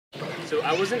So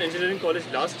I was in engineering college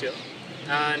last year,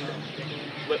 and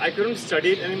well, I couldn't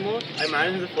study it anymore. I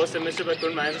managed the first semester, but I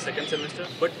couldn't manage the second semester.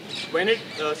 But when it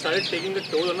started taking a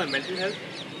toll on my mental health,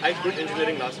 I quit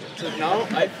engineering last year. So now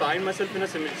I find myself in a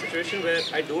situation where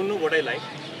I don't know what I like,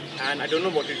 and I don't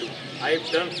know what to do. I've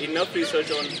done enough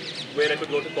research on where I could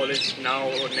go to college now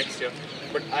or next year,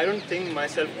 but I don't think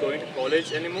myself going to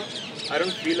college anymore. I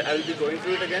don't feel I will be going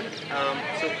through it again.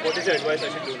 So what is the advice I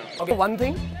should do now? Okay, one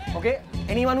thing, okay,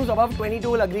 anyone who's above 22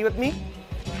 will agree with me.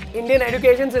 Indian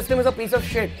education system is a piece of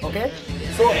shit, okay?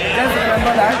 So just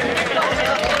remember that.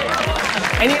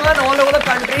 Anyone all over the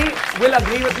country will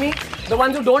agree with me. The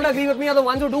ones who don't agree with me are the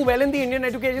ones who do well in the Indian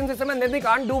education system and then they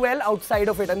can't do well outside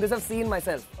of it. And this I've seen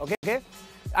myself, okay?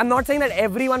 I'm not saying that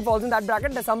everyone falls in that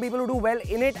bracket. There's some people who do well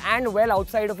in it and well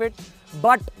outside of it.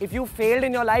 But if you failed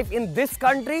in your life in this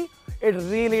country, it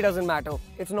really doesn't matter.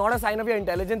 It's not a sign of your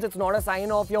intelligence. It's not a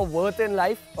sign of your worth in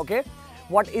life, okay?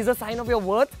 What is a sign of your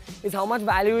worth is how much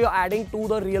value you're adding to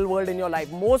the real world in your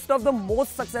life. Most of the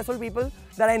most successful people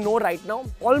that I know right now,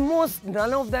 almost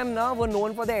none of them now were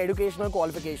known for their educational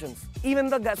qualifications. Even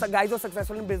the guys who are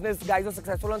successful in business, guys who are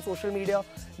successful on social media,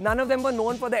 none of them were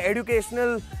known for their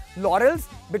educational laurels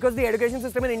because the education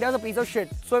system in India is a piece of shit.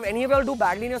 So if any of you all do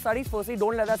badly in your studies, firstly,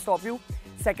 don't let that stop you.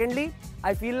 Secondly,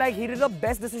 I feel like he did the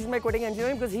best decision by quitting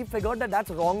engineering because he figured that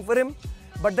that's wrong for him.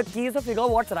 But the key is to figure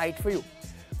what's right for you.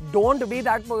 Don't be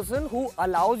that person who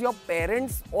allows your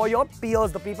parents or your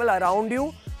peers, the people around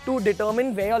you, to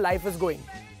determine where your life is going,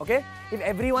 okay? If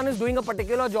everyone is doing a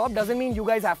particular job, doesn't mean you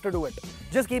guys have to do it.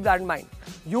 Just keep that in mind.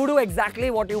 You do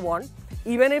exactly what you want.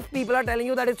 Even if people are telling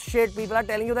you that it's shit, people are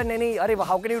telling you that,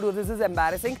 how can you do this? This is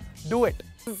embarrassing. Do it.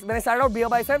 When I started out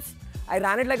Beerbiceps, I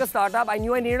ran it like a startup. I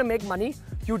knew I needed to make money.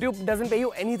 YouTube doesn't pay you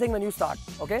anything when you start,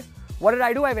 okay? What did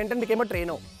I do? I went and became a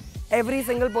trainer. Every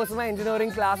single person in my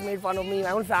engineering class made fun of me.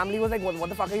 My own family was like, what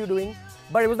the fuck are you doing?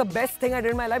 But it was the best thing I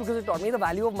did in my life because it taught me the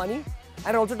value of money and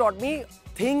it also taught me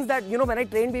things that, when I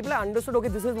trained people, I understood, okay,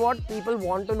 this is what people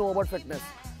want to know about fitness.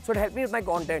 So it helped me with my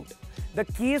content. The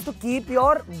key is to keep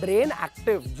your brain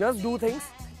active. Just do things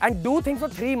and do things for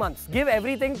 3 months. Give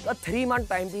everything a 3-month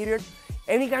time period.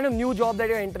 Any kind of new job that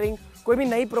you're entering, कोई भी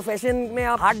नई profession में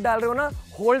आप हाथ डाल रहे हो ना,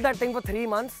 hold that thing for 3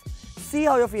 months. See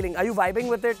how you're feeling. Are you vibing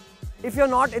with it? If you're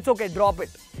not, it's okay, drop it.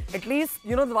 At least,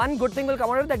 the one good thing will come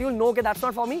out of it that you'll know, okay, that's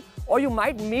not for me. Or you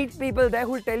might meet people there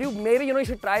who will tell you, maybe, you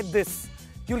should try this.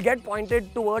 You'll get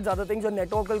pointed towards other things, your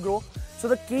network will grow. So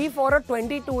the key for a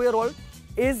 22-year-old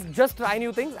is just try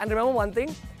new things. And remember one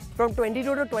thing, from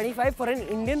 22 to 25, for an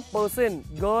Indian person,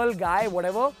 girl, guy,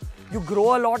 whatever, you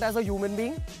grow a lot as a human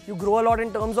being. You grow a lot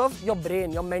in terms of your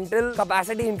brain, your mental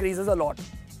capacity increases a lot.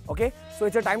 Okay, so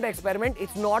it's your time to experiment.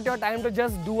 It's not your time to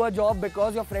just do a job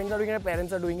because your friends are doing it, your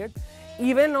parents are doing it.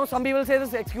 Even now, some people say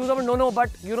this excuse of no, but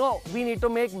we need to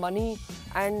make money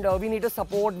and we need to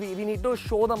support, we need to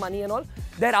show the money and all.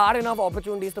 There are enough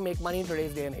opportunities to make money in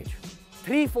today's day and age.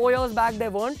 3-4 years back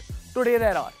there weren't, today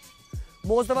there are.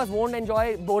 Most of us won't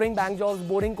enjoy boring bank jobs,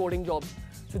 boring coding jobs.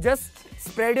 So just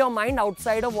spread your mind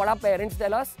outside of what our parents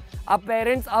tell us. Our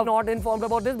parents are not informed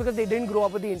about this because they didn't grow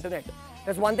up with the internet.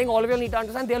 That's one thing all of you need to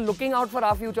understand. They're looking out for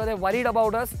our future. They're worried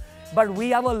about us. But we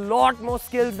have a lot more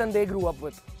skills than they grew up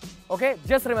with. Okay?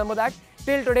 Just remember that.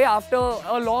 Till today, after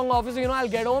a long office, I'll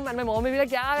get home and my mom will be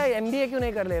like, "Kya MBA kyun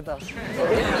nahi kar leta?"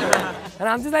 And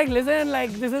I'm just like, listen,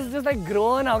 like this is just like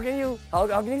grown. How can you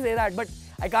say that? But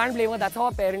I can't blame her. That's how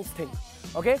our parents think.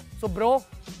 Okay? So bro,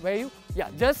 where are you? Yeah,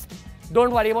 just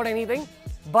don't worry about anything.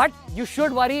 But you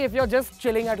should worry if you're just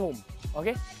chilling at home.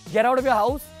 Okay? Get out of your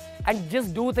house and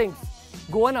just do things.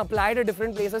 Go and apply to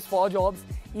different places for jobs.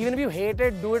 Even if you hate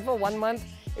it, do it for 1 month.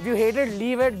 If you hate it,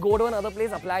 leave it, go to another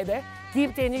place, apply there.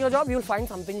 Keep changing your job, you'll find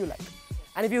something you like.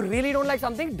 And if you really don't like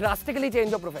something, drastically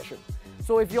change your profession.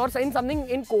 So if you're saying something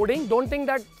in coding, don't think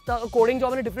that a coding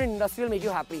job in a different industry will make you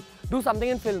happy. Do something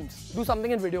in films, do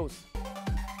something in videos.